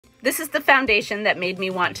This is the foundation that made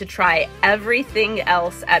me want to try everything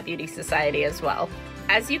else at Beauty Society as well.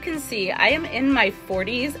 As you can see, I am in my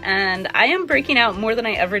 40s and I am breaking out more than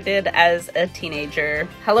I ever did as a teenager.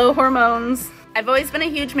 Hello, hormones. I've always been a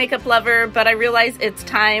huge makeup lover, but I realize it's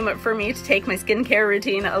time for me to take my skincare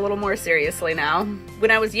routine a little more seriously now. When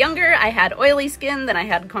I was younger, I had oily skin, then I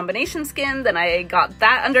had combination skin, then I got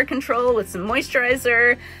that under control with some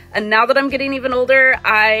moisturizer, and now that I'm getting even older,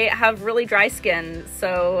 I have really dry skin,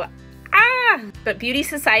 so But Beauty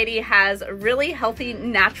Society has really healthy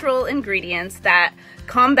natural ingredients that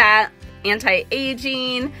combat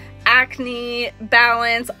anti-aging, acne,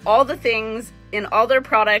 balance, all the things in all their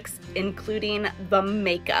products, including the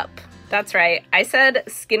makeup. That's right, I said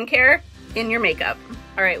skincare in your makeup.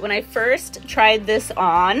 All right, when I first tried this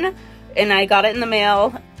on and I got it in the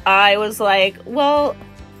mail, I was like, well,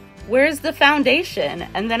 where's the foundation?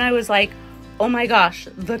 And then I was like, oh my gosh,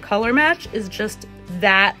 the color match is just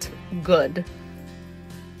that good.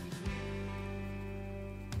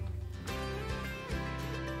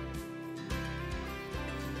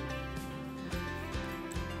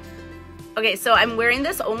 Okay, so I'm wearing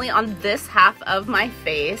this only on this half of my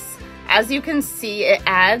face. As you can see, it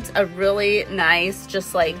adds a really nice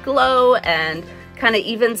just like glow and kind of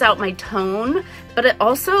evens out my tone, but it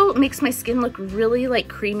also makes my skin look really like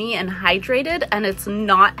creamy and hydrated, and it's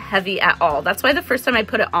not heavy at all. That's why the first time I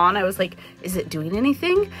put it on, I was like, is it doing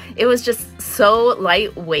anything? It was just so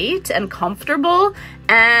lightweight and comfortable,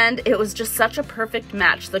 and it was just such a perfect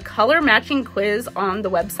match. The color matching quiz on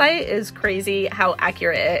the website is crazy how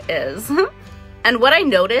accurate it is. And what I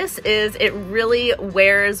notice is it really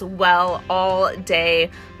wears well all day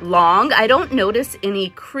long. I don't notice any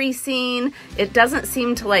creasing. It doesn't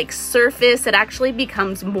seem to like surface. It actually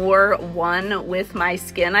becomes more one with my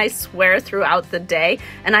skin, I swear, throughout the day.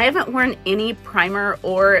 And I haven't worn any primer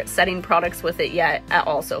or setting products with it yet at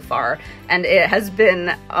all so far. And it has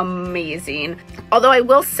been amazing. Although I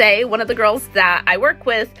will say, one of the girls that I work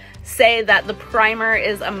with say that the primer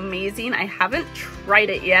is amazing. I haven't tried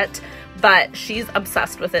it yet, but she's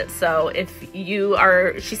obsessed with it. So if you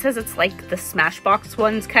are, she says it's like the Smashbox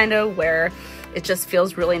ones kind of, where it just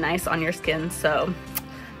feels really nice on your skin. So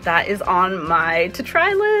that is on my to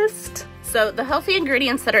try list. So the healthy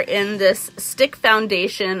ingredients that are in this stick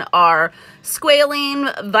foundation are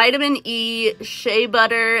squalene, vitamin E, shea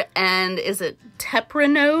butter, and is it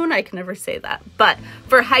teprenone? I can never say that. But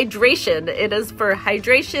for hydration, it is for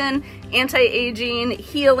hydration, anti-aging,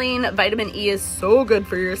 healing. Vitamin E is so good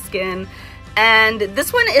for your skin. And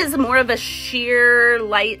this one is more of a sheer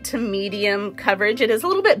light to medium coverage. It is a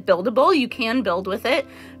little bit buildable. You can build with it,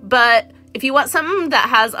 but if you want something that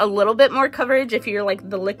has a little bit more coverage, if you're like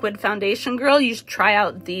the liquid foundation girl, you should try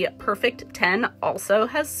out the Perfect 10. Also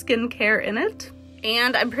has skincare in it.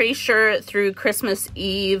 And I'm pretty sure through Christmas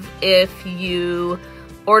Eve, if you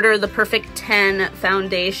order the Perfect 10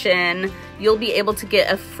 foundation, you'll be able to get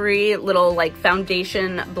a free little like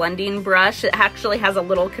foundation blending brush. It actually has a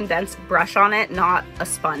little condensed brush on it, not a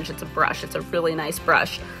sponge, it's a brush. It's a really nice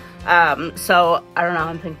brush. So I don't know,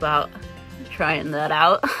 I'm thinking about trying that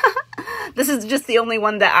out. This is just the only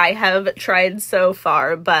one that I have tried so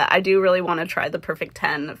far, but I do really want to try the Perfect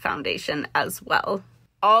 10 foundation as well.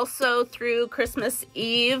 Also through Christmas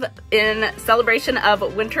Eve, in celebration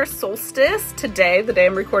of winter solstice, today, the day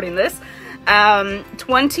I'm recording this,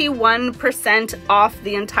 21% off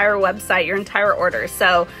the entire website, your entire order.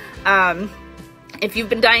 So if you've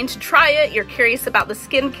been dying to try it, you're curious about the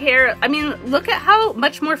skincare, I mean, look at how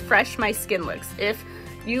much more fresh my skin looks. If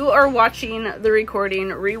you are watching the recording,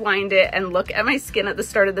 rewind it and look at my skin at the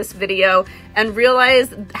start of this video and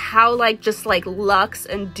realize how like just like luxe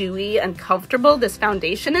and dewy and comfortable this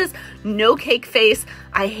foundation is. No cake face.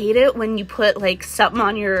 I hate it when you put like something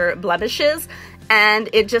on your blemishes and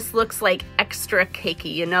it just looks like extra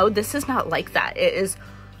cakey, you know? This is not like that. It is,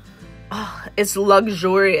 oh, it's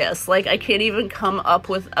luxurious. Like I can't even come up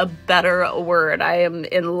with a better word. I am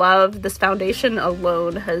in love. This foundation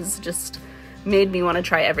alone has just made me want to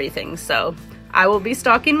try everything. So I will be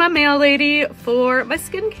stalking my mail lady for my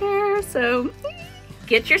skincare. So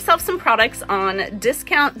get yourself some products on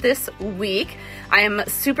discount this week. I am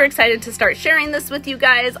super excited to start sharing this with you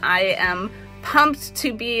guys. I am pumped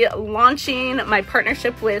to be launching my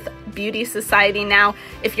partnership with Beauty Society now.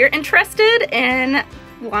 If you're interested in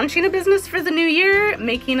launching a business for the new year,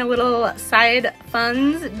 making a little side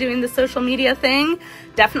funds, doing the social media thing,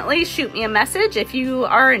 definitely shoot me a message. If you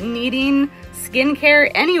are needing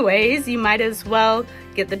skincare anyways, you might as well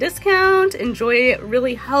get the discount, enjoy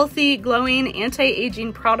really healthy, glowing,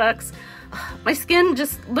 anti-aging products. My skin,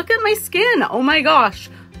 just look at my skin. Oh my gosh.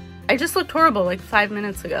 I just looked horrible like 5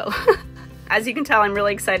 minutes ago. as you can tell, I'm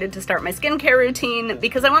really excited to start my skincare routine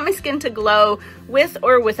because I want my skin to glow with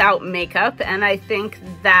or without makeup. And I think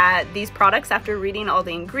that these products, after reading all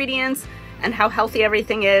the ingredients and how healthy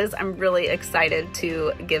everything is, I'm really excited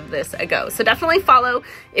to give this a go. So definitely follow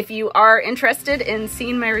if you are interested in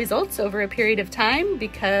seeing my results over a period of time,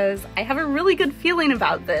 because I have a really good feeling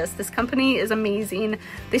about this. This company is amazing.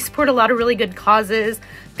 They support a lot of really good causes.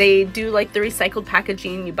 They do like the recycled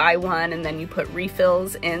packaging. You buy one and then you put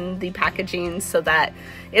refills in the packaging so that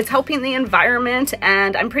it's helping the environment.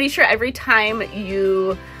 And I'm pretty sure every time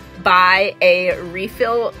you buy a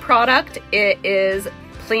refill product, it is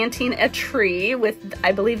planting a tree with,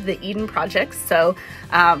 I believe, the Eden Project. So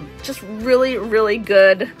just really, really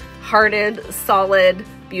good hearted, solid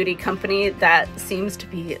beauty company that seems to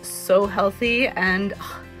be so healthy and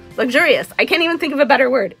luxurious. I can't even think of a better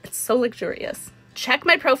word. It's so luxurious. Check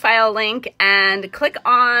my profile link and click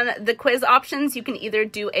on the quiz options. You can either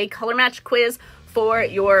do a color match quiz for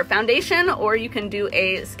your foundation, or you can do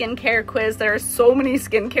a skincare quiz. There are so many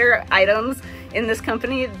skincare items in this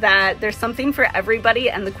company that there's something for everybody,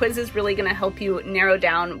 and the quiz is really gonna help you narrow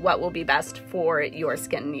down what will be best for your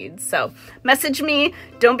skin needs. So message me,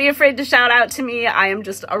 don't be afraid to shout out to me. I am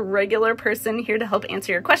just a regular person here to help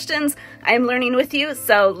answer your questions. I am learning with you,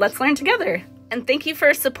 so let's learn together. And thank you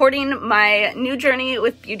for supporting my new journey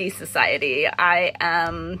with Beauty Society.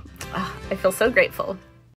 I feel so grateful.